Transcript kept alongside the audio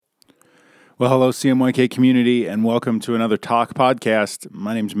Well, hello, CMYK community, and welcome to another Talk podcast.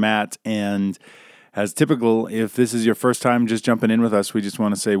 My name's Matt, and as typical, if this is your first time just jumping in with us, we just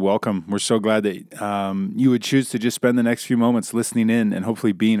want to say welcome. We're so glad that you would choose to just spend the next few moments listening in and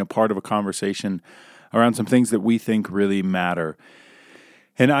hopefully being a part of a conversation around some things that we think really matter.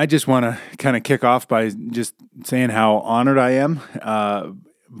 And I just want to kind of kick off by just saying how honored I am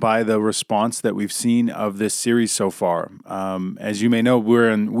by the response that we've seen of this series so far. As you may know, we're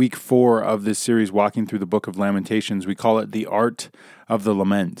in week 4 of this series, walking through the book of Lamentations. We call it the art of the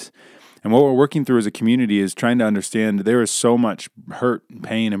lament. And what we're working through as a community is trying to understand there is so much hurt,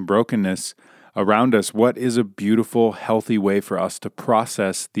 pain, and brokenness around us. What is a beautiful, healthy way for us to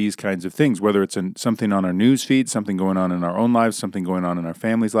process these kinds of things, whether it's something on our news feed, something going on in our own lives, something going on in our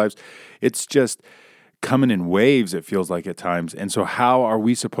families' lives. It's just coming in waves, it feels like at times. And so how are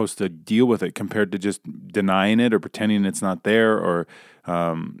we supposed to deal with it compared to just denying it or pretending it's not there or,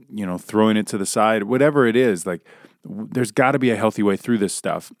 throwing it to the side, whatever it is, there's got to be a healthy way through this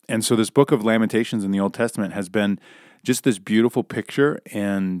stuff. And so this book of Lamentations in the Old Testament has been just this beautiful picture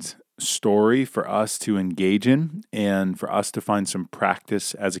and story for us to engage in and for us to find some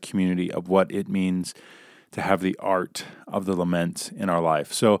practice as a community of what it means to have the art of the lament in our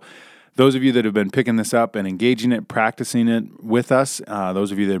life. So those of you that have been picking this up and engaging it, practicing it with us, those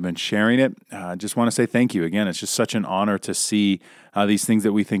of you that have been sharing it, just want to say thank you. Again, it's just such an honor to see these things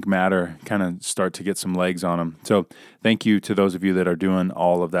that we think matter kind of start to get some legs on them. So thank you to those of you that are doing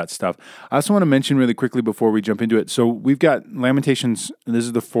all of that stuff. I also want to mention really quickly before we jump into it. So we've got Lamentations. This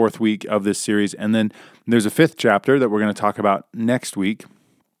is the 4th week of this series. And then there's a 5th chapter that we're going to talk about next week.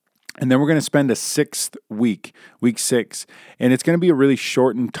 And then we're going to spend a 6th week, week 6, and it's going to be a really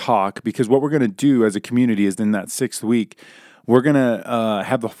shortened talk because what we're going to do as a community is in that 6th week, we're going to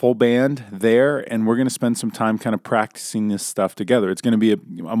have the full band there, and we're going to spend some time kind of practicing this stuff together. It's going to be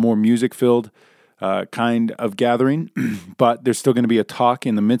a more music-filled kind of gathering, but there's still going to be a talk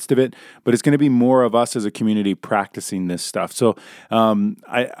in the midst of it, but it's going to be more of us as a community practicing this stuff. So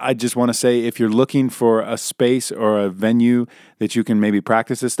I just want to say, if you're looking for a space or a venue that you can maybe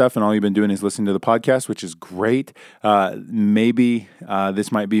practice this stuff and all you've been doing is listening to the podcast, which is great, maybe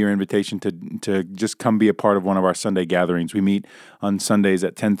this might be your invitation to just come be a part of one of our Sunday gatherings. We meet on Sundays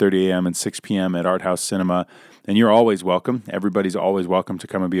at 10:30 a.m. and 6 p.m. at Art House Cinema. And you're always welcome. Everybody's always welcome to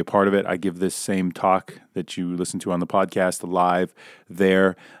come and be a part of it. I give this same talk that you listen to on the podcast live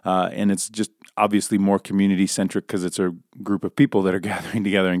there. And it's just obviously more community-centric because it's a group of people that are gathering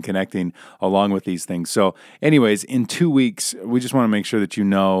together and connecting along with these things. So anyways, in 2 weeks, we just want to make sure that you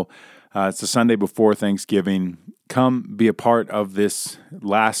know it's the Sunday before Thanksgiving. Come be a part of this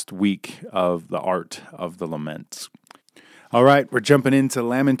last week of the art of the lament. All right, we're jumping into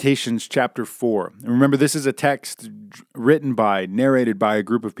Lamentations chapter 4. And remember, this is a text narrated by a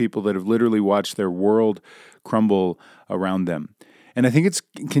group of people that have literally watched their world crumble around them. And I think it's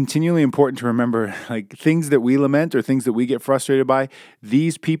continually important to remember, things that we lament or things that we get frustrated by,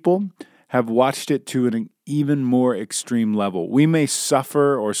 these people have watched it to an even more extreme level. We may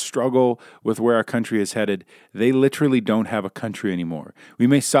suffer or struggle with where our country is headed. They literally don't have a country anymore. We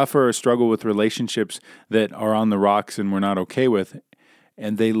may suffer or struggle with relationships that are on the rocks and we're not okay with,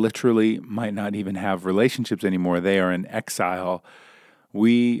 and they literally might not even have relationships anymore. They are in exile.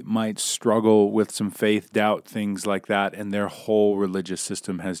 We might struggle with some faith, doubt, things like that, and their whole religious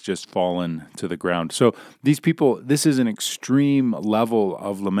system has just fallen to the ground. So these people, this is an extreme level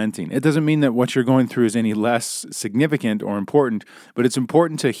of lamenting. It doesn't mean that what you're going through is any less significant or important, but it's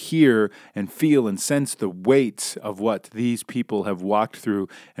important to hear and feel and sense the weight of what these people have walked through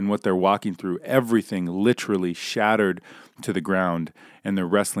and what they're walking through. Everything literally shattered to the ground, and they're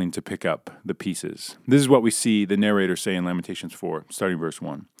wrestling to pick up the pieces. This is what we see the narrator say in Lamentations 4, starting verse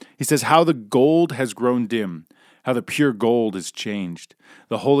 1. He says, "How the gold has grown dim, how the pure gold is changed.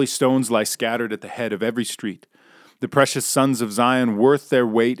 The holy stones lie scattered at the head of every street. The precious sons of Zion, worth their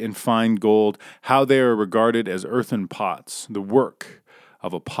weight in fine gold, how they are regarded as earthen pots, the work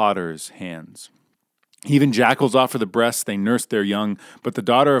of a potter's hands. Even jackals offer the breasts, they nurse their young, but the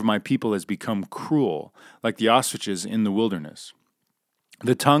daughter of my people has become cruel, like the ostriches in the wilderness.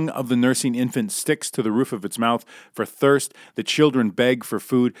 The tongue of the nursing infant sticks to the roof of its mouth for thirst. The children beg for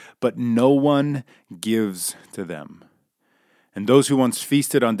food, but no one gives to them. And those who once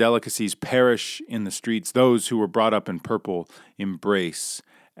feasted on delicacies perish in the streets. Those who were brought up in purple embrace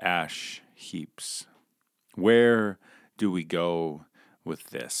ash heaps." Where do we go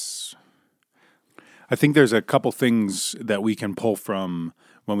with this? I think there's a couple things that we can pull from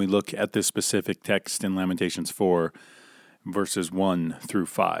when we look at this specific text in Lamentations 4, verses 1 through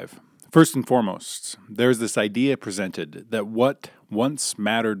 5. First and foremost, there's this idea presented that what once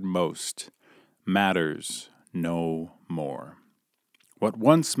mattered most matters no more. What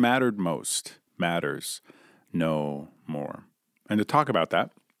once mattered most matters no more. And to talk about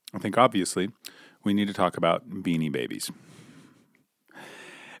that, I think obviously we need to talk about Beanie Babies.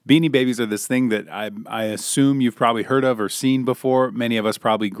 Beanie Babies are this thing that I assume you've probably heard of or seen before. Many of us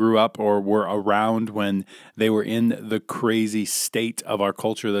probably grew up or were around when they were in the crazy state of our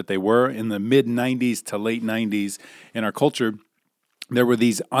culture that they were in the mid-90s to late 90s in our culture. There were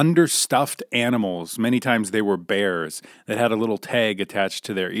these understuffed animals. Many times they were bears that had a little tag attached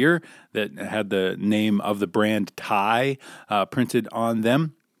to their ear that had the name of the brand Ty printed on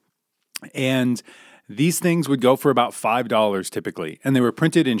them. And these things would go for about $5 typically, and they were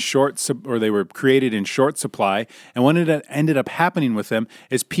printed in they were created in short supply. And what ended up happening with them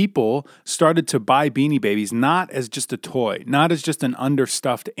is people started to buy Beanie Babies not as just a toy, not as just an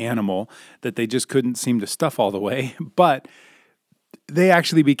understuffed animal that they just couldn't seem to stuff all the way, but they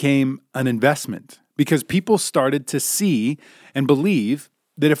actually became an investment because people started to see and believe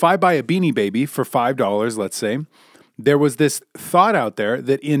that if I buy a Beanie Baby for $5, let's say, there was this thought out there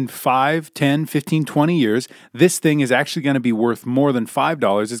that in 5, 10, 15, 20 years, this thing is actually going to be worth more than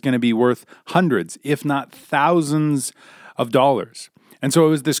 $5. It's going to be worth hundreds, if not thousands of dollars. And so it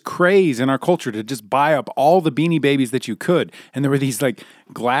was this craze in our culture to just buy up all the Beanie Babies that you could. And there were these like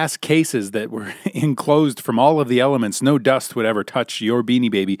glass cases that were enclosed from all of the elements. No dust would ever touch your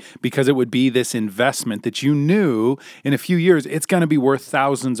Beanie Baby because it would be this investment that you knew in a few years it's going to be worth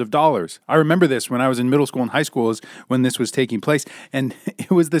thousands of dollars. I remember this when I was in middle school and high school is when this was taking place. And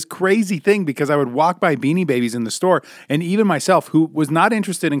it was this crazy thing because I would walk by Beanie Babies in the store, and even myself, who was not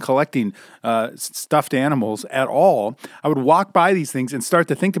interested in collecting stuffed animals at all, I would walk by these things and start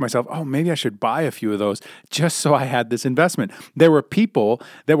to think to myself, oh, maybe I should buy a few of those just so I had this investment. There were people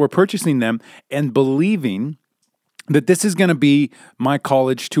that were purchasing them and believing that this is going to be my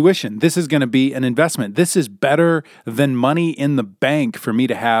college tuition. This is going to be an investment. This is better than money in the bank for me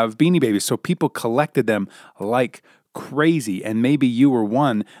to have Beanie Babies. So people collected them like crazy. And maybe you were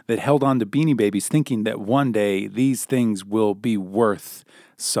one that held on to Beanie Babies thinking that one day these things will be worth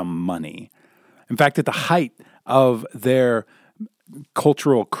some money. In fact, at the height of their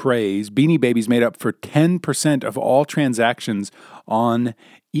cultural craze, Beanie Babies made up for 10% of all transactions on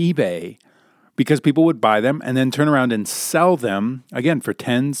eBay because people would buy them and then turn around and sell them, again, for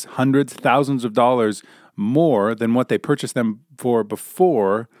tens, hundreds, thousands of dollars more than what they purchased them for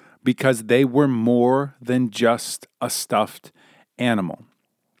before because they were more than just a stuffed animal.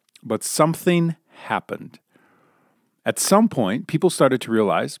 But something happened. At some point, people started to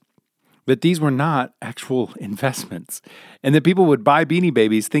realize that these were not actual investments and that people would buy Beanie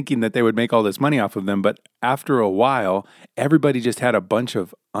Babies thinking that they would make all this money off of them. But after a while, everybody just had a bunch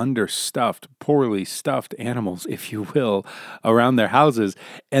of understuffed, poorly stuffed animals, if you will, around their houses,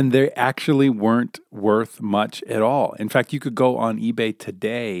 and they actually weren't worth much at all. In fact, you could go on eBay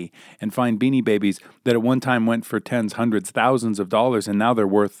today and find Beanie Babies that at one time went for tens, hundreds, thousands of dollars, and now they're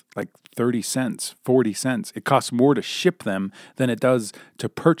worth like 30 cents, 40 cents. It costs more to ship them than it does to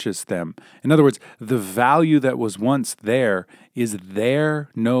purchase them. In other words, the value that was once there is there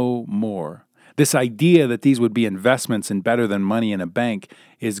no more. This idea that these would be investments and better than money in a bank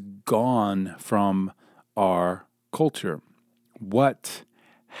is gone from our culture. What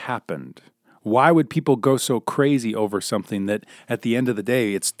happened? Why would people go so crazy over something that at the end of the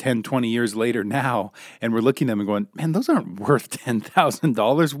day, it's 10, 20 years later now, and we're looking at them and going, man, those aren't worth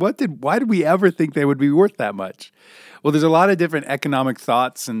 $10,000. Why did we ever think they would be worth that much? Well, there's a lot of different economic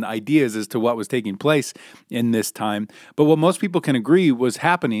thoughts and ideas as to what was taking place in this time. But what most people can agree was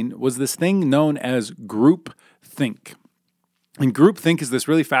happening was this thing known as groupthink. And groupthink is this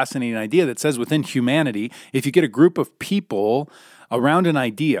really fascinating idea that says within humanity, if you get a group of people around an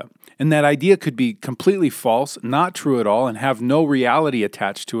idea, and that idea could be completely false, not true at all, and have no reality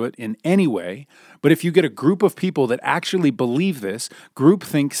attached to it in any way. But if you get a group of people that actually believe this,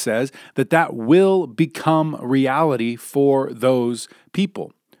 groupthink says that that will become reality for those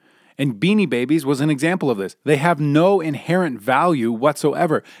people. And Beanie Babies was an example of this. They have no inherent value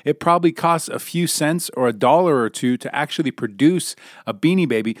whatsoever. It probably costs a few cents or a dollar or two to actually produce a Beanie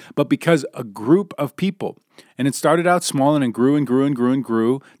Baby, but because a group of people, and it started out small and it grew and grew and grew and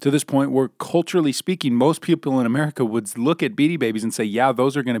grew to this point where, culturally speaking, most people in America would look at Beanie Babies and say, yeah,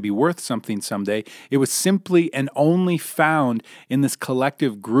 those are going to be worth something someday. It was simply and only found in this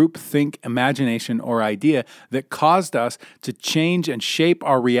collective group think imagination or idea that caused us to change and shape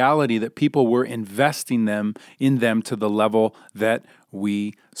our reality, that people were investing in them to the level that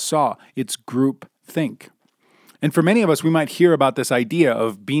we saw. It's group think. And for many of us, we might hear about this idea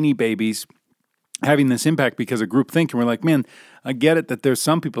of Beanie Babies having this impact because of groupthink, and we're like, man, I get it that there's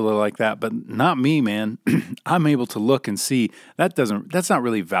some people that are like that, but not me, man. I'm able to look and see that's not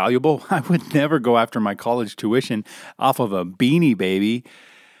really valuable. I would never go after my college tuition off of a Beanie Baby.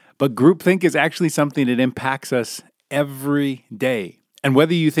 But groupthink is actually something that impacts us every day. And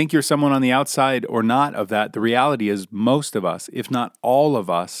whether you think you're someone on the outside or not of that, the reality is most of us, if not all of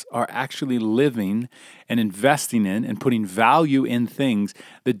us, are actually living and investing in and putting value in things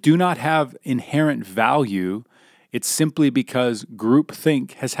that do not have inherent value. It's simply because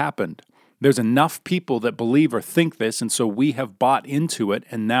groupthink has happened. There's enough people that believe or think this, and so we have bought into it,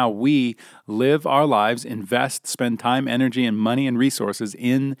 and now we live our lives, invest, spend time, energy, and money and resources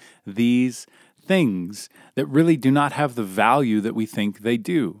in these things that really do not have the value that we think they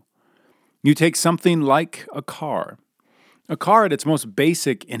do. You take something like a car. A car at its most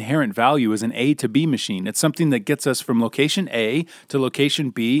basic inherent value is an A to B machine. It's something that gets us from location A to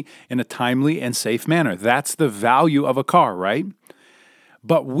location B in a timely and safe manner. That's the value of a car, right?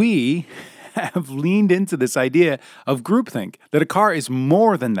 But we have leaned into this idea of groupthink, that a car is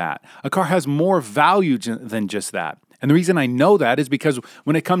more than that. A car has more value than just that. And the reason I know that is because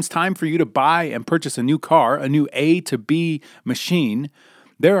when it comes time for you to buy and purchase a new car, a new A to B machine,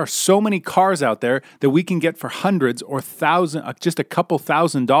 there are so many cars out there that we can get for hundreds or thousands, just a couple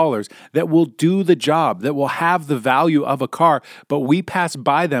 $1,000s that will do the job, that will have the value of a car, but we pass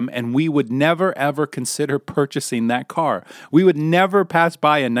by them and we would never ever consider purchasing that car. We would never pass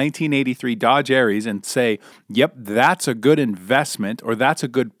by a 1983 Dodge Aries and say, yep, that's a good investment or that's a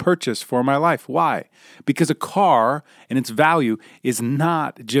good purchase for my life. Why? Because a car and its value is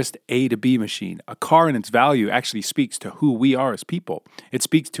not just A to B machine. A car and its value actually speaks to who we are as people. It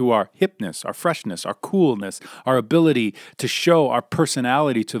speaks to our hipness, our freshness, our coolness, our ability to show our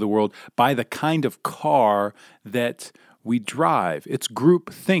personality to the world by the kind of car that we drive. It's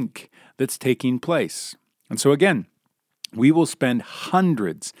groupthink that's taking place. And so again, we will spend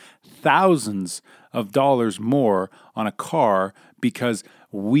hundreds, thousands of dollars more on a car because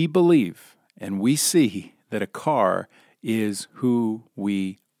we believe and we see that a car is who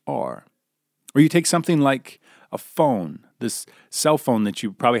we are. Or you take something like a phone, this cell phone that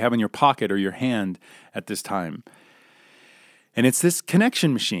you probably have in your pocket or your hand at this time. And it's this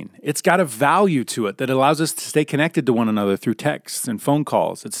connection machine. It's got a value to it that allows us to stay connected to one another through texts and phone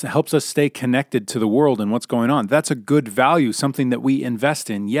calls. It helps us stay connected to the world and what's going on. That's a good value, something that we invest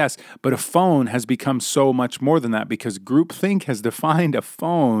in, yes. But a phone has become so much more than that because groupthink has defined a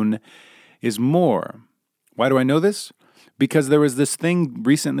phone is more. Why do I know this? Because there was this thing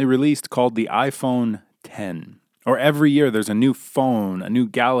recently released called the iPhone 10. Or every year there's a new phone, a new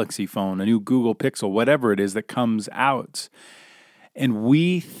Galaxy phone, a new Google Pixel, whatever it is that comes out. And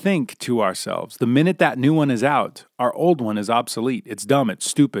we think to ourselves, the minute that new one is out, our old one is obsolete. It's dumb. It's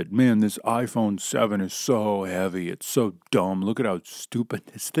stupid. Man, this iPhone 7 is so heavy. It's so dumb. Look at how stupid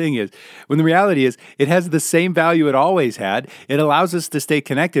this thing is. When the reality is, it has the same value it always had. It allows us to stay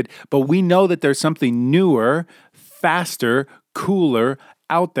connected, but we know that there's something newer, faster, cooler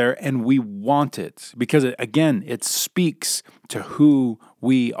out there, and we want it because, again, it speaks to who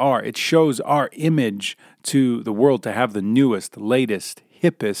we are. It shows our image to the world to have the newest, latest,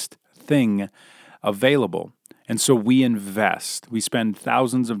 hippest thing available. And so we invest. We spend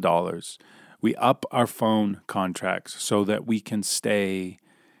thousands of dollars. We up our phone contracts so that we can stay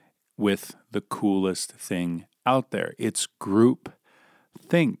with the coolest thing out there. It's group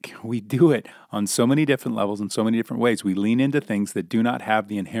think. We do it on so many different levels in so many different ways. We lean into things that do not have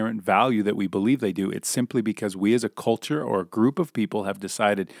the inherent value that we believe they do. It's simply because we as a culture or a group of people have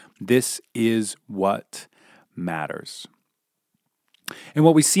decided this is what matters. And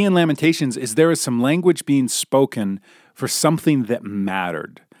what we see in Lamentations is there is some language being spoken for something that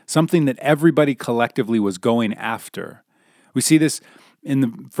mattered, something that everybody collectively was going after. We see this in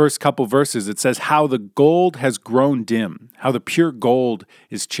the first couple verses. It says how the gold has grown dim, how the pure gold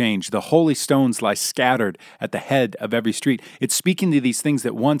is changed. The holy stones lie scattered at the head of every street. It's speaking to these things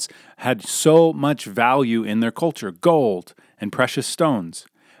that once had so much value in their culture, gold and precious stones.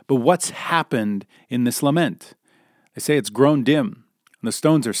 But what's happened in this lament? They say it's grown dim. And the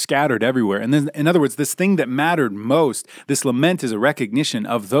stones are scattered everywhere. And then, in other words, this thing that mattered most, this lament is a recognition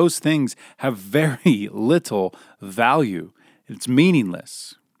of those things have very little value. It's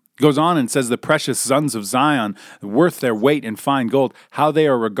meaningless. It goes on and says the precious sons of Zion, worth their weight in fine gold, how they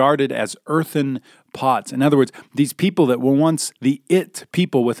are regarded as earthen pots. In other words, these people that were once the it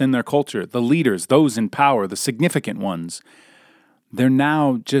people within their culture, the leaders, those in power, the significant ones, they're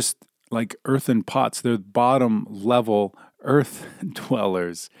now just like earthen pots. They're bottom level earth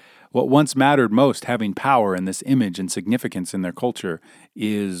dwellers. What once mattered most, having power and this image and significance in their culture,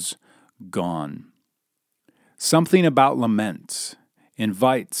 is gone. Something about lament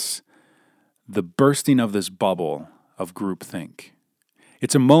invites the bursting of this bubble of groupthink.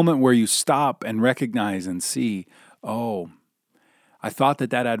 It's a moment where you stop and recognize and see, oh, I thought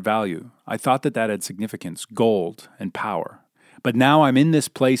that had value. I thought that had significance, gold, and power. But now I'm in this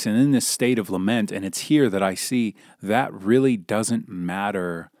place and in this state of lament, and it's here that I see that really doesn't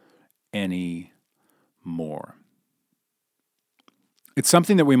matter anymore. It's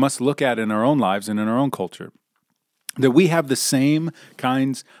something that we must look at in our own lives and in our own culture. That we have the same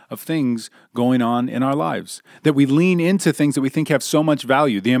kinds of things going on in our lives. That we lean into things that we think have so much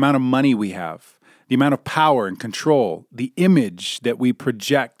value, the amount of money we have, the amount of power and control, the image that we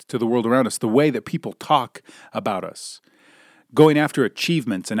project to the world around us, the way that people talk about us. Going after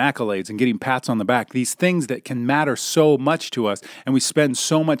achievements and accolades and getting pats on the back, these things that can matter so much to us, and we spend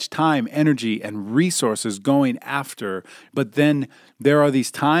so much time, energy, and resources going after. But then there are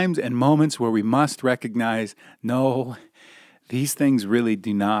these times and moments where we must recognize, no, these things really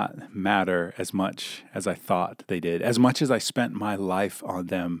do not matter as much as I thought they did. As much as I spent my life on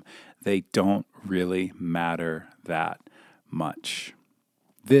them, they don't really matter that much.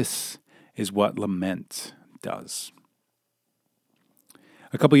 This is what lament does.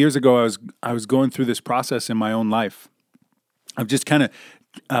 A couple years ago, I was going through this process in my own life of just kind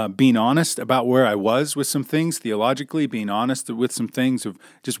of being honest about where I was with some things theologically, being honest with some things of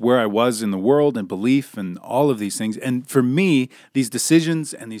just where I was in the world and belief and all of these things. And for me, these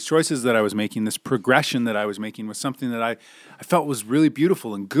decisions and these choices that I was making, this progression that I was making was something that I felt was really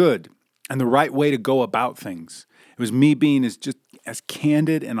beautiful and good and the right way to go about things. It was me being as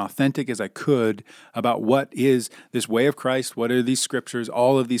candid and authentic as I could about what is this way of Christ, what are these scriptures,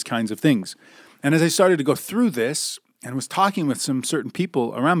 all of these kinds of things. And as I started to go through this and was talking with some certain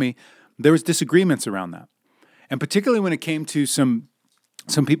people around me, there was disagreements around that. And particularly when it came to some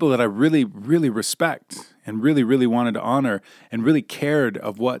people that I really, really respect and really, really wanted to honor and really cared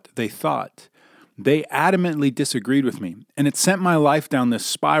of what they thought, they adamantly disagreed with me. And it sent my life down this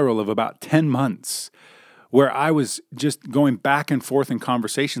spiral of about 10 months where I was just going back and forth in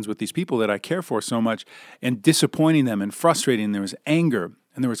conversations with these people that I care for so much and disappointing them and frustrating. There was anger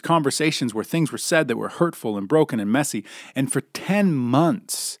and there was conversations where things were said that were hurtful and broken and messy. And for 10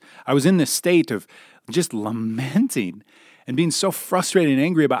 months, I was in this state of just lamenting and being so frustrated and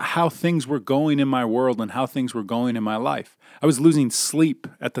angry about how things were going in my world and how things were going in my life. I was losing sleep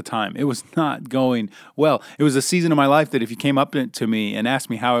at the time. It was not going well. It was a season of my life that if you came up to me and asked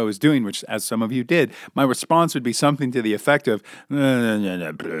me how I was doing, which as some of you did, my response would be something to the effect of,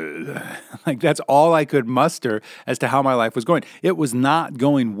 like that's all I could muster as to how my life was going. It was not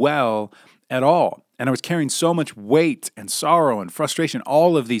going well at all. And I was carrying so much weight and sorrow and frustration.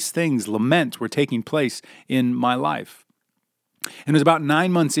 All of these things, lament, were taking place in my life. And it was about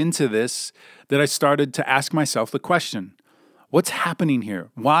 9 months into this that I started to ask myself the question, what's happening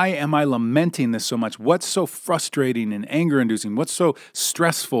here? Why am I lamenting this so much? What's so frustrating and anger-inducing? What's so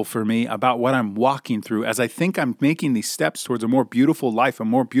stressful for me about what I'm walking through as I think I'm making these steps towards a more beautiful life, a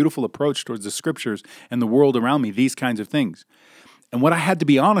more beautiful approach towards the scriptures and the world around me, these kinds of things? And what I had to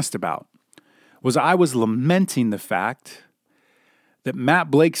be honest about was I was lamenting the fact that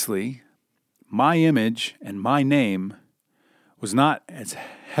Matt Blakesley, my image and my name, was not as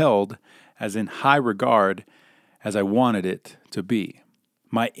held as in high regard as I wanted it to be.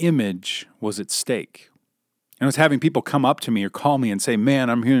 My image was at stake. And I was having people come up to me or call me and say, man,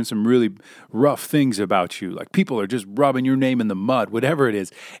 I'm hearing some really rough things about you. Like people are just rubbing your name in the mud, whatever it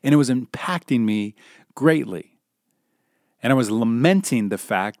is. And it was impacting me greatly. And I was lamenting the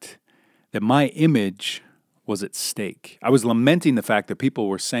fact that my image was at stake. I was lamenting the fact that people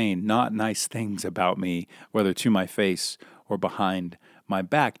were saying not nice things about me, whether to my face or behind my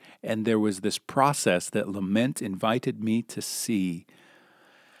back. And there was this process that lament invited me to see.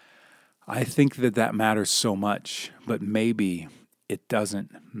 I think that matters so much, but maybe it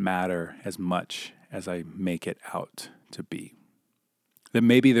doesn't matter as much as I make it out to be. That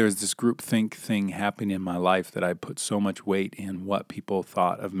maybe there's this groupthink thing happening in my life that I put so much weight in what people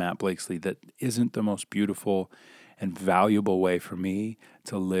thought of Matt Blakesley that isn't the most beautiful and valuable way for me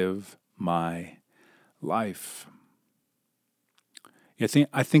to live my life.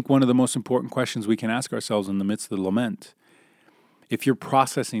 I think one of the most important questions we can ask ourselves in the midst of the lament, if you're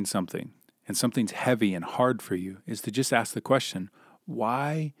processing something and something's heavy and hard for you, is to just ask the question,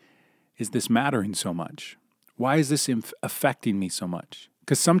 why is this mattering so much? Why is this affecting me so much?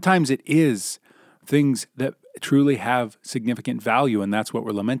 Because sometimes it is things that truly have significant value, and that's what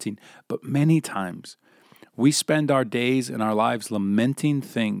we're lamenting. But many times we spend our days and our lives lamenting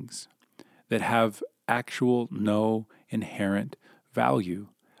things that have actual no inherent value,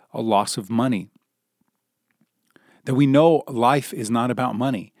 a loss of money, That we know life is not about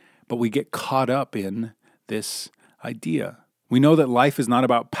money, but we get caught up in this idea. We know that life is not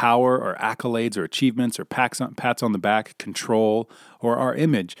about power or accolades or achievements or pats on the back, control, or our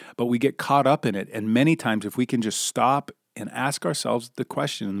image, but we get caught up in it. And many times, if we can just stop and ask ourselves the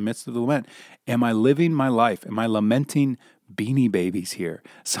question in the midst of the lament, am I living my life? Am I lamenting Beanie Babies here?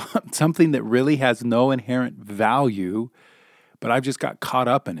 Something that really has no inherent value, but I've just got caught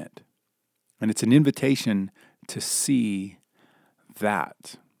up in it. And it's an invitation to see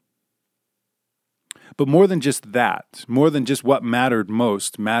that. But more than just that, more than just what mattered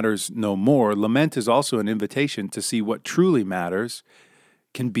most matters no more, lament is also an invitation to see what truly matters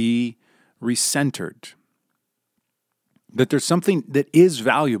can be recentered. That there's something that is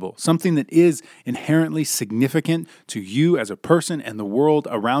valuable, something that is inherently significant to you as a person and the world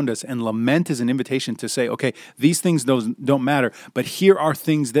around us. And lament is an invitation to say, okay, these things don't matter, but here are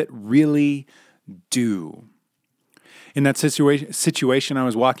things that really do. In that situation I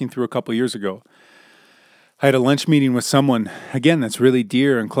was walking through a couple years ago, I had a lunch meeting with someone, again, that's really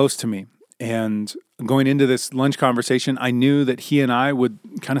dear and close to me. And going into this lunch conversation, I knew that he and I would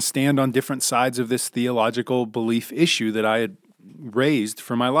kind of stand on different sides of this theological belief issue that I had raised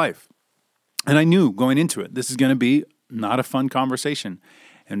for my life. And I knew going into it, this is going to be not a fun conversation.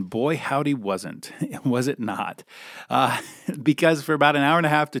 And boy, howdy wasn't. Was it not? Because for about an hour and a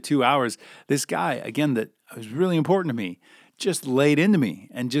half to 2 hours, this guy, again, that was really important to me, just laid into me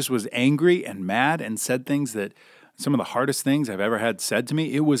and just was angry and mad and said things that some of the hardest things I've ever had said to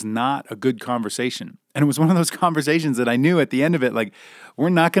me. It was not a good conversation. And it was one of those conversations that I knew at the end of it, like, we're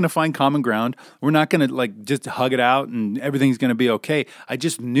not going to find common ground. We're not going to like just hug it out and everything's going to be okay. I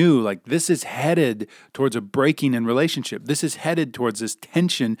just knew like this is headed towards a breaking in relationship. This is headed towards this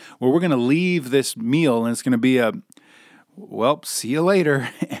tension where we're going to leave this meal and it's going to be well, see you later.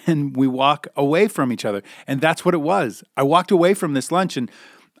 And we walk away from each other. And that's what it was. I walked away from this lunch and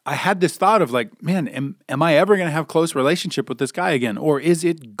I had this thought of like, man, am I ever going to have a close relationship with this guy again? Or is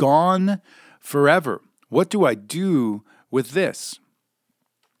it gone forever? What do I do with this?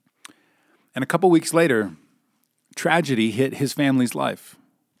 And a couple weeks later, tragedy hit his family's life.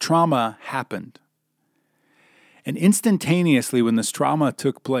 Trauma happened. And instantaneously when this trauma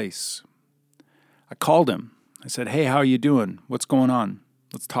took place, I called him. I said, hey, how are you doing? What's going on?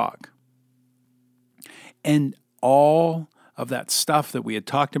 Let's talk. And all of that stuff that we had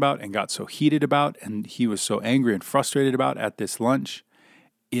talked about and got so heated about and he was so angry and frustrated about at this lunch,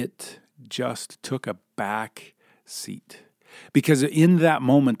 it just took a back seat. Because in that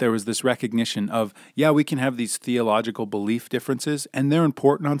moment, there was this recognition of, yeah, we can have these theological belief differences and they're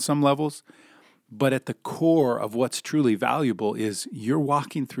important on some levels, but at the core of what's truly valuable is you're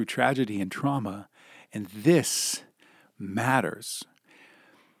walking through tragedy and trauma. And this matters.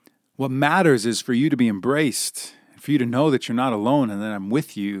 What matters is for you to be embraced, for you to know that you're not alone and that I'm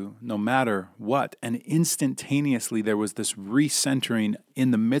with you no matter what. And instantaneously, there was this recentering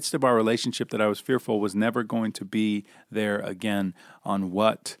in the midst of our relationship that I was fearful was never going to be there again on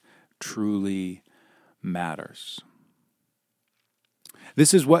what truly matters.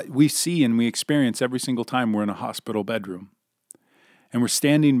 This is what we see and we experience every single time we're in a hospital bedroom. And we're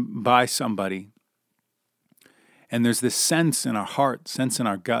standing by somebody. And there's this sense in our heart, sense in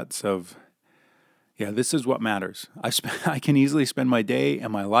our guts of, yeah, this is what matters. I can easily spend my day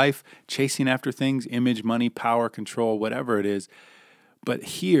and my life chasing after things, image, money, power, control, whatever it is. But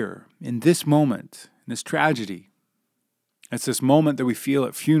here, in this moment, in this tragedy, it's this moment that we feel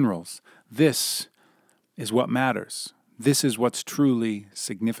at funerals. This is what matters. This is what's truly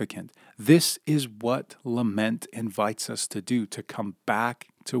significant. This is what lament invites us to do, to come back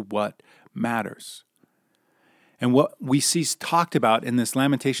to what matters. And what we see talked about in this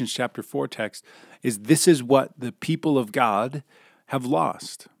Lamentations chapter 4 text is this is what the people of God have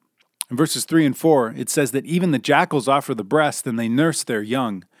lost. In verses 3 and 4, it says that even the jackals offer the breast and they nurse their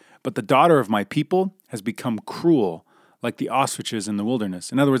young, but the daughter of my people has become cruel like the ostriches in the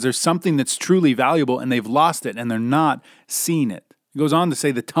wilderness. In other words, there's something that's truly valuable and they've lost it and they're not seeing it. It goes on to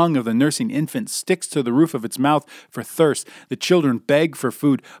say the tongue of the nursing infant sticks to the roof of its mouth for thirst. The children beg for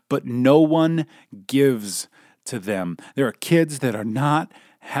food, but no one gives to them. There are kids that are not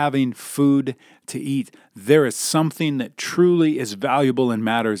having food to eat. There is something that truly is valuable and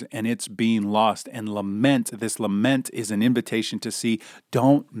matters, and it's being lost. And this lament is an invitation to see,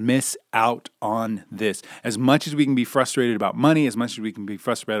 don't miss out on this. As much as we can be frustrated about money, as much as we can be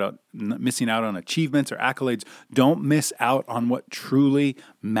frustrated about missing out on achievements or accolades, don't miss out on what truly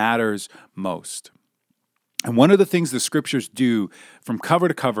matters most. And one of the things the scriptures do from cover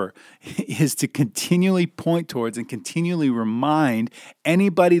to cover is to continually point towards and continually remind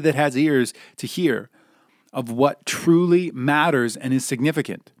anybody that has ears to hear of what truly matters and is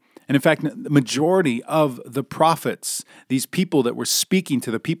significant. And in fact, the majority of the prophets, these people that were speaking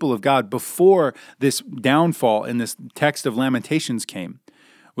to the people of God before this downfall in this text of Lamentations came,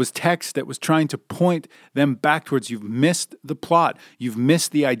 was text that was trying to point them back towards, you've missed the plot, you've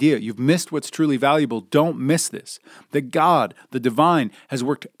missed the idea, you've missed what's truly valuable, don't miss this. That God, the divine, has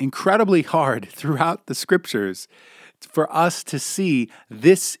worked incredibly hard throughout the scriptures for us to see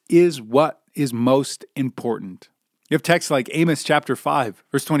this is what is most important. You have texts like Amos chapter 5,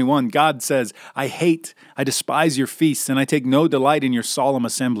 verse 21. God says, I despise your feasts, and I take no delight in your solemn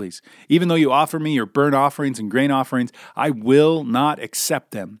assemblies. Even though you offer me your burnt offerings and grain offerings, I will not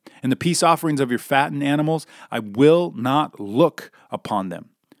accept them. And the peace offerings of your fattened animals, I will not look upon them.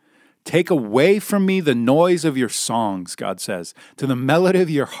 Take away from me the noise of your songs, God says. To the melody of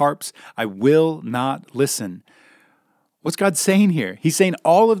your harps, I will not listen. What's God saying here? He's saying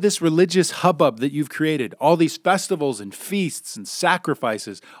all of this religious hubbub that you've created, all these festivals and feasts and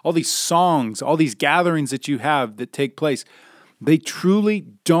sacrifices, all these songs, all these gatherings that you have that take place, they truly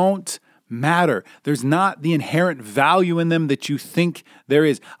don't matter. There's not the inherent value in them that you think there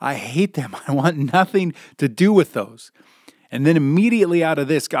is. I hate them. I want nothing to do with those. And then immediately out of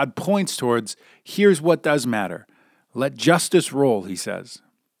this, God points towards, here's what does matter. Let justice roll, he says,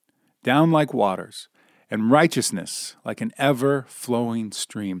 down like waters, and righteousness like an ever-flowing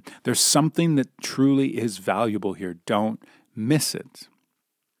stream. There's something that truly is valuable here. Don't miss it.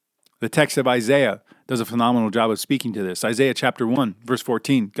 The text of Isaiah does a phenomenal job of speaking to this. Isaiah chapter 1, verse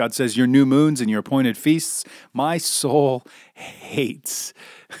 14, God says, your new moons and your appointed feasts, my soul hates.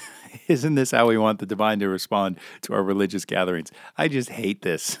 Isn't this how we want the divine to respond to our religious gatherings? I just hate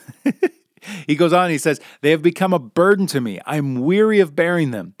this. He goes on, he says, they have become a burden to me. I am weary of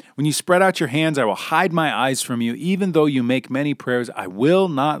bearing them. When you spread out your hands, I will hide my eyes from you. Even though you make many prayers, I will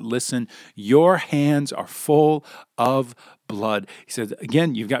not listen. Your hands are full of blood. He says,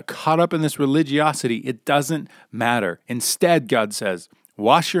 again, you've got caught up in this religiosity. It doesn't matter. Instead, God says,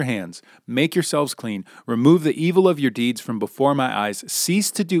 wash your hands, make yourselves clean, remove the evil of your deeds from before my eyes,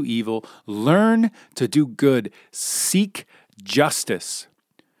 cease to do evil, learn to do good, seek justice.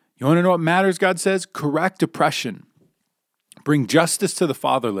 You want to know what matters, God says? Correct oppression, bring justice to the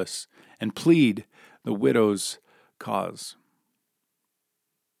fatherless, and plead the widow's cause.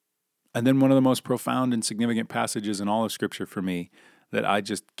 And then one of the most profound and significant passages in all of Scripture for me that I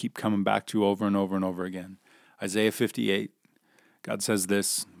just keep coming back to over and over and over again. Isaiah 58. God says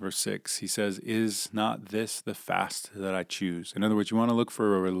this, verse 6. He says, is not this the fast that I choose? In other words, you want to look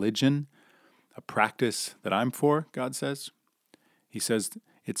for a religion, a practice that I'm for, God says? He says,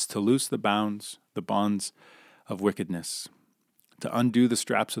 it's to loose the bonds of wickedness, to undo the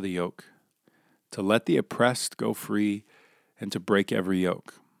straps of the yoke, to let the oppressed go free, and to break every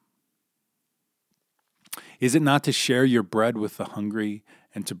yoke. Is it not to share your bread with the hungry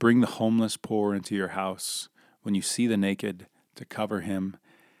and to bring the homeless poor into your house when you see the naked, to cover him,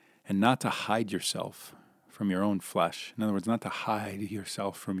 and not to hide yourself from your own flesh? In other words, not to hide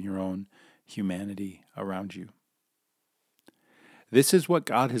yourself from your own humanity around you. This is what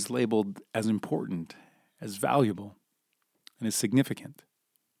God has labeled as important, as valuable, and as significant.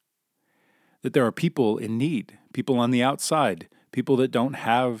 That there are people in need, people on the outside, people that don't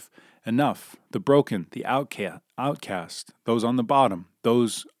have enough, the broken, the outcast, those on the bottom,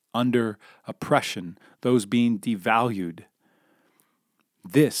 those under oppression, those being devalued.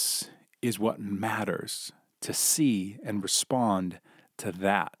 This is what matters, to see and respond to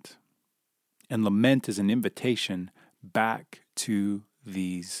that. And lament is an invitation back to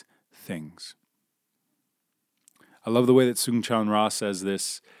these things. I love the way that Soong-Chan Rah says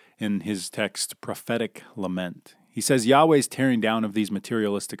this in his text, Prophetic Lament. He says, Yahweh's tearing down of these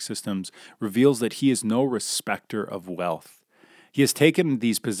materialistic systems reveals that he is no respecter of wealth. He has taken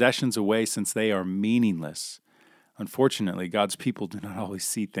these possessions away since they are meaningless. Unfortunately, God's people do not always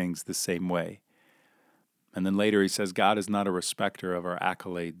see things the same way. And then later he says, God is not a respecter of our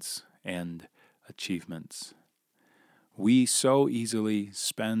accolades and achievements. We so easily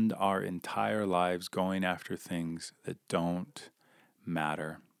spend our entire lives going after things that don't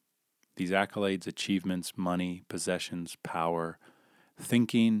matter. These accolades, achievements, money, possessions, power,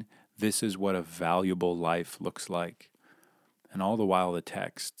 thinking this is what a valuable life looks like. And all the while the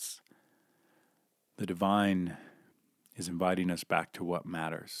texts, the divine is inviting us back to what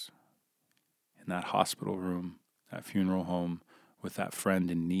matters. In that hospital room, that funeral home, with that friend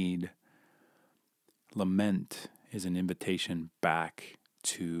in need, lament is an invitation back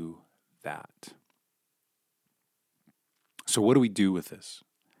to that. So what do we do with this?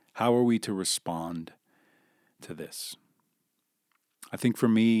 How are we to respond to this? I think for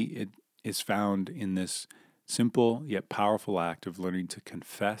me, is found in this simple yet powerful act of learning to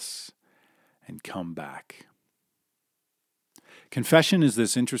confess and come back. Confession is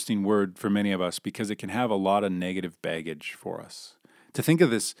this interesting word for many of us because it can have a lot of negative baggage for us. To think of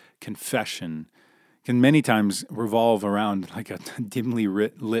this confession can many times revolve around like a dimly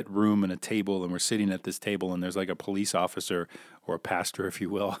lit room and a table, and we're sitting at this table and there's like a police officer or a pastor, if you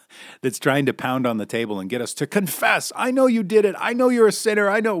will, that's trying to pound on the table and get us to confess. I know you did it. I know you're a sinner.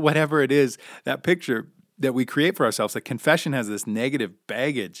 I know whatever it is, that picture that we create for ourselves, that confession has this negative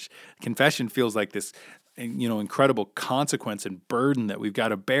baggage. Confession feels like this, incredible consequence and burden that we've got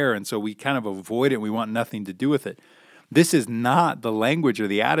to bear. And so we kind of avoid it. We want nothing to do with it. This is not the language or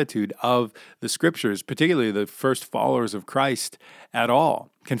the attitude of the scriptures, particularly the first followers of Christ at all.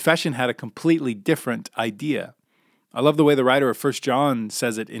 Confession had a completely different idea. I love the way the writer of 1 John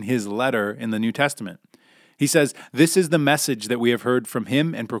says it in his letter in the New Testament. He says, "This is the message that we have heard from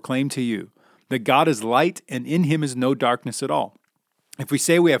him and proclaim to you, that God is light and in him is no darkness at all. If we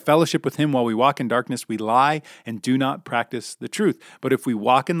say we have fellowship with him while we walk in darkness, we lie and do not practice the truth. But if we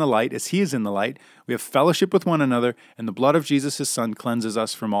walk in the light as he is in the light, we have fellowship with one another, and the blood of Jesus, his son, cleanses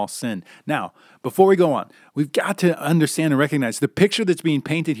us from all sin." Now, before we go on, we've got to understand and recognize the picture that's being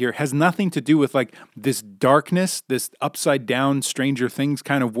painted here has nothing to do with like this darkness, this upside down Stranger Things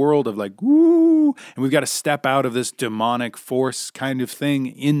kind of world of like, woo, and we've got to step out of this demonic force kind of thing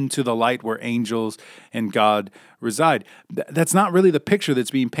into the light where angels and God reside. That's not really the picture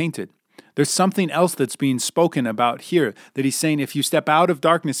that's being painted. There's something else that's being spoken about here, that he's saying if you step out of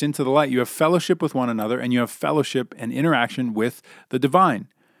darkness into the light, you have fellowship with one another and you have fellowship and interaction with the divine.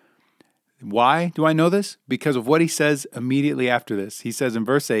 Why do I know this? Because of what he says immediately after this. He says in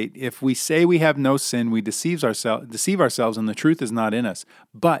verse 8, "If we say we have no sin, we deceive ourselves and the truth is not in us.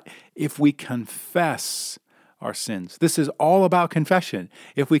 But if we confess our sins," this is all about confession.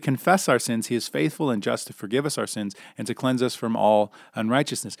 "If we confess our sins, he is faithful and just to forgive us our sins and to cleanse us from all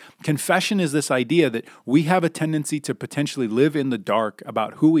unrighteousness." Confession is this idea that we have a tendency to potentially live in the dark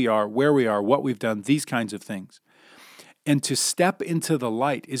about who we are, where we are, what we've done, these kinds of things. And to step into the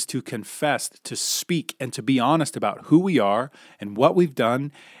light is to confess, to speak, and to be honest about who we are and what we've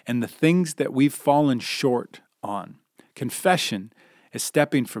done and the things that we've fallen short on. Confession is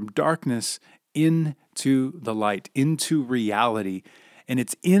stepping from darkness into the light, into reality. And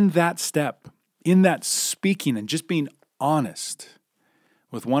it's in that step, in that speaking and just being honest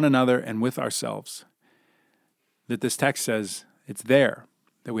with one another and with ourselves, that this text says it's there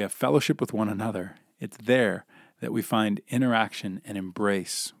that we have fellowship with one another. It's there that we find interaction and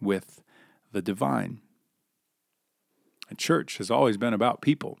embrace with the divine. A church has always been about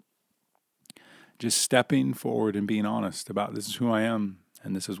people just stepping forward and being honest about this is who I am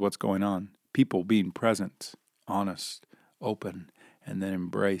and this is what's going on. People being present, honest, open, and then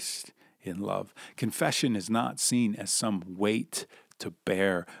embraced in love. Confession is not seen as some weight to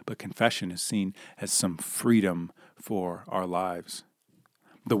bear, but confession is seen as some freedom for our lives.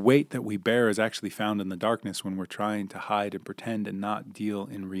 The weight that we bear is actually found in the darkness when we're trying to hide and pretend and not deal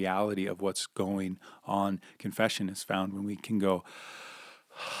in reality of what's going on. Confession is found when we can go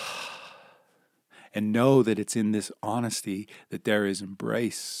and know that it's in this honesty that there is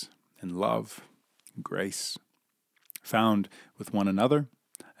embrace and love and grace found with one another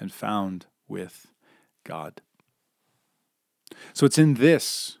and found with God. So it's in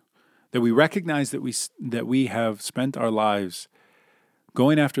this that we recognize that we have spent our lives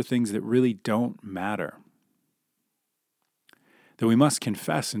going after things that really don't matter, that we must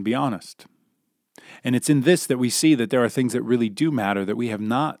confess and be honest. And it's in this that we see that there are things that really do matter that we have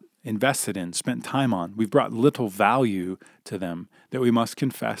not invested in, spent time on. We've brought little value to them, that we must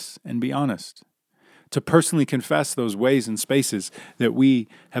confess and be honest. To personally confess those ways and spaces that we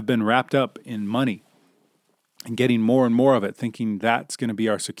have been wrapped up in money and getting more and more of it, thinking that's going to be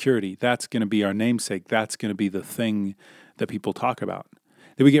our security, that's going to be our namesake, that's going to be the thing that people talk about.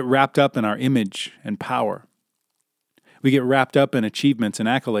 That we get wrapped up in our image and power. We get wrapped up in achievements and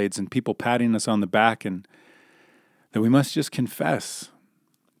accolades and people patting us on the back, and that we must just confess,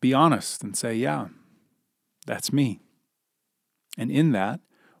 be honest, and say, yeah, that's me. And in that,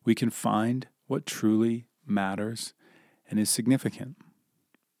 we can find what truly matters and is significant.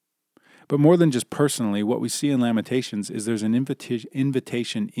 But more than just personally, what we see in Lamentations is there's an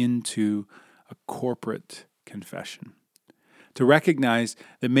invitation into a corporate confession. To recognize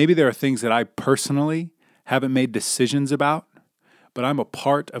that maybe there are things that I personally haven't made decisions about, but I'm a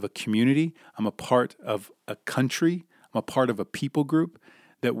part of a community, I'm a part of a country, I'm a part of a people group,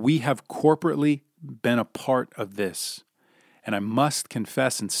 that we have corporately been a part of this. And I must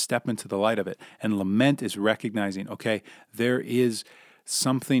confess and step into the light of it. And lament is recognizing, okay, there is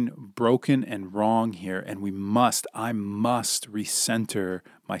something broken and wrong here, and I must recenter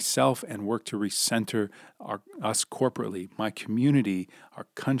myself and work to recenter us corporately, my community, our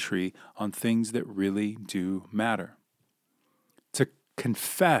country, on things that really do matter. To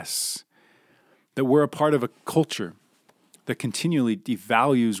confess that we're a part of a culture that continually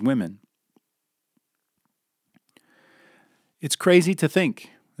devalues women. It's crazy to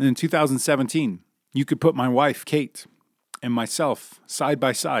think that in 2017, you could put my wife, Kate, and myself side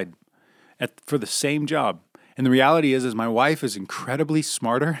by side for the same job. And the reality is my wife is incredibly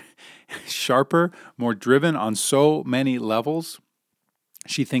smarter, sharper, more driven on so many levels.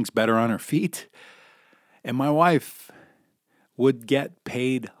 She thinks better on her feet. And my wife would get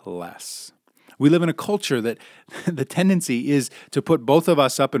paid less. We live in a culture that the tendency is to put both of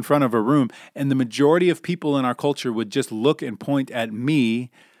us up in front of a room, and the majority of people in our culture would just look and point at me,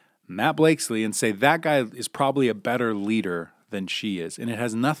 Matt Blakesley, and say, that guy is probably a better leader than she is. And it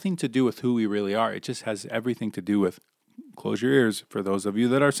has nothing to do with who we really are. It just has everything to do with, close your ears for those of you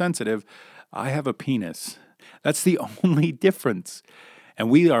that are sensitive, I have a penis. That's the only difference.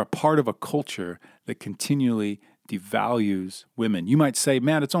 And we are part of a culture that continually devalues women. You might say,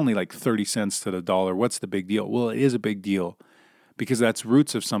 man, it's only like 30 cents to the dollar. What's the big deal? Well, it is a big deal because that's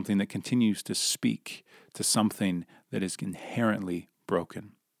roots of something that continues to speak to something that is inherently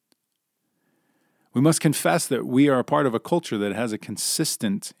broken. We must confess that we are a part of a culture that has a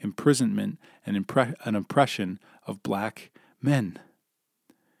consistent imprisonment and an oppression of black men.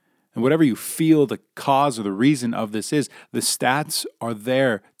 And whatever you feel the cause or the reason of this is, the stats are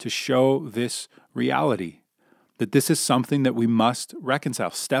there to show this reality. That this is something that we must reconcile,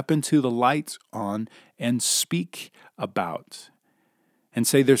 step into the light on, and speak about. And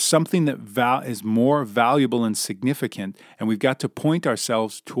say there's something that is more valuable and significant, and we've got to point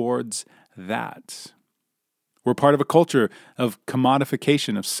ourselves towards that. We're part of a culture of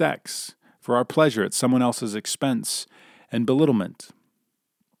commodification of sex for our pleasure at someone else's expense and belittlement.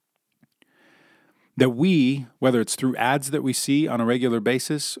 That we, whether it's through ads that we see on a regular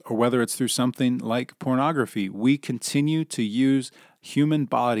basis or whether it's through something like pornography, we continue to use human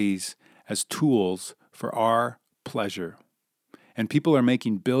bodies as tools for our pleasure. And people are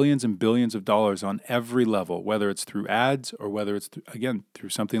making billions and billions of dollars on every level, whether it's through ads or whether it's, through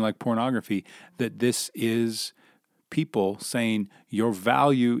something like pornography, that this is people saying your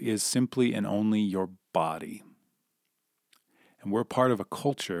value is simply and only your body. And we're part of a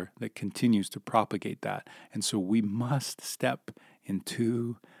culture that continues to propagate that. And so we must step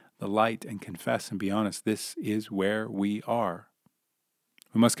into the light and confess and be honest. This is where we are.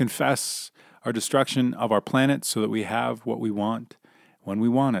 We must confess our destruction of our planet so that we have what we want when we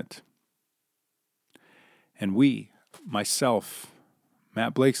want it. And we, myself,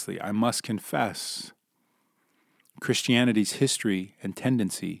 Matt Blakesley, I must confess Christianity's history and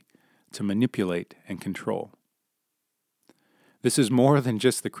tendency to manipulate and control. This is more than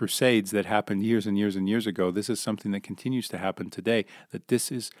just the Crusades that happened years and years and years ago. This is something that continues to happen today, that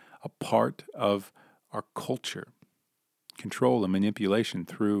this is a part of our culture. Control and manipulation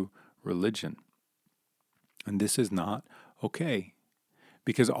through religion. And this is not okay,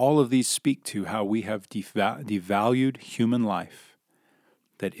 because all of these speak to how we have devalued human life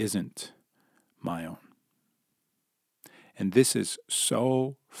that isn't my own. And this is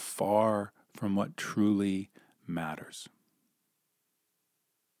so far from what truly matters.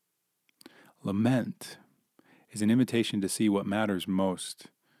 Lament is an invitation to see what matters most,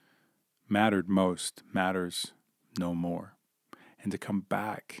 matters no more, and to come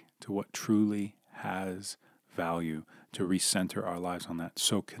back to what truly has value, to recenter our lives on that.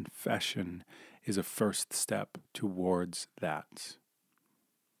 So confession is a first step towards that.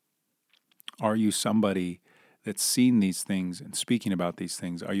 Are you somebody that's seen these things and speaking about these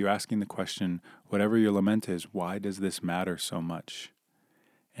things? Are you asking the question, whatever your lament is, why does this matter so much?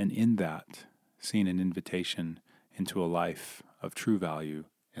 And in that, seeing an invitation into a life of true value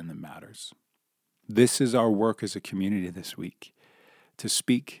and that matters. This is our work as a community this week, to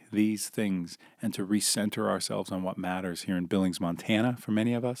speak these things and to recenter ourselves on what matters here in Billings, Montana, for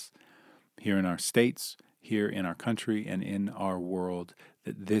many of us, here in our states, here in our country, and in our world,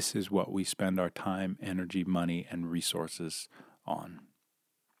 that this is what we spend our time, energy, money, and resources on.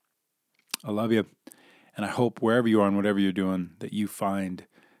 I love you, and I hope wherever you are and whatever you're doing, that you find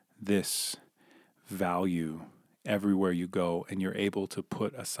this value everywhere you go, and you're able to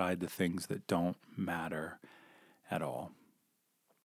put aside the things that don't matter at all.